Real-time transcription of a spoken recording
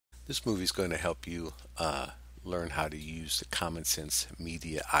This movie is going to help you learn how to use the Common Sense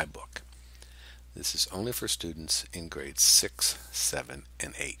Media iBook. This is only for students in grades 6, 7,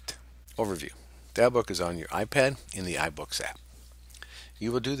 and 8. Overview. The iBook is on your iPad in the iBooks app.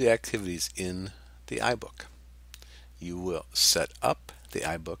 You will do the activities in the iBook. You will set up the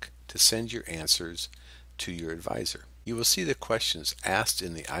iBook to send your answers to your advisor. You will see the questions asked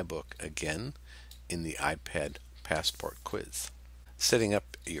in the iBook again in the iPad Passport quiz. Setting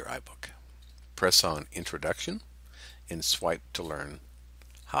up your iBook. Press on Introduction and swipe to learn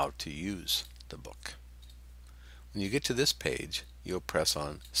how to use the book. When you get to this page, you'll press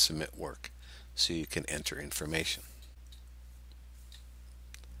on Submit Work so you can enter information.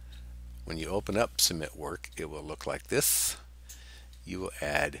 When you open up Submit Work, it will look like this. You will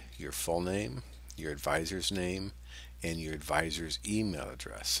add your full name, your advisor's name, and your advisor's email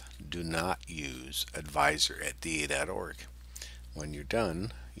address. Do not use advisor@da.org. When you're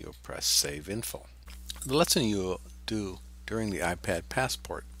done, you'll press Save Info. The lesson you will do during the iPad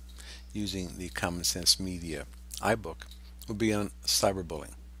Passport using the Common Sense Media iBook will be on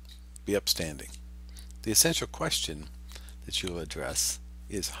cyberbullying. Be upstanding. The essential question that you'll address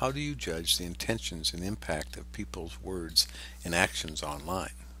is, how do you judge the intentions and impact of people's words and actions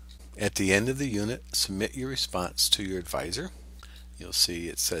online? At the end of the unit, submit your response to your advisor. You'll see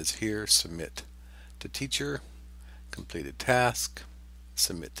it says here, Submit to Teacher, Completed Task,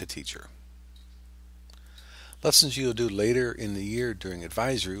 Submit to Teacher. Lessons you'll do later in the year during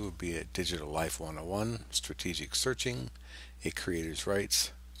advisory will be at Digital Life 101, Strategic Searching, A Creator's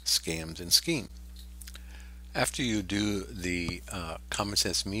Rights, Scams and Schemes. After you do the Common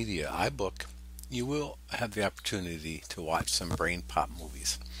Sense Media iBook, you will have the opportunity to watch some BrainPOP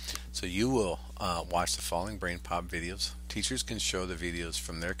movies. So you will watch the following BrainPOP videos. Teachers can show the videos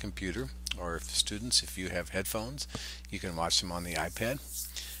from their computer, or if students, if you have headphones, you can watch them on the iPad.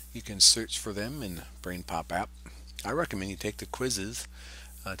 You can search for them in the BrainPOP app. I recommend you take the quizzes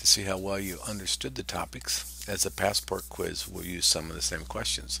to see how well you understood the topics, as the Passport quiz will use some of the same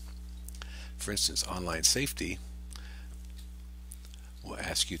questions. For instance, online safety will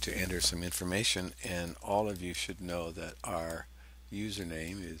ask you to enter some information, and all of you should know that our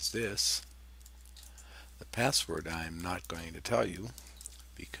username is this. The password I'm not going to tell you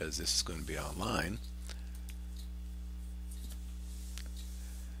because this is going to be online.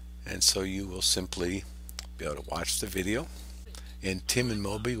 And so you will simply be able to watch the video, and Tim and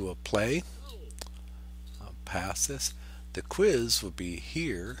Moby will play. I'll pass this. The quiz will be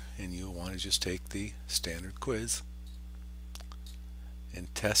here, and you'll want to just take the standard quiz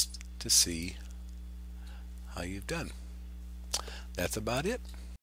and test to see how you've done. That's about it.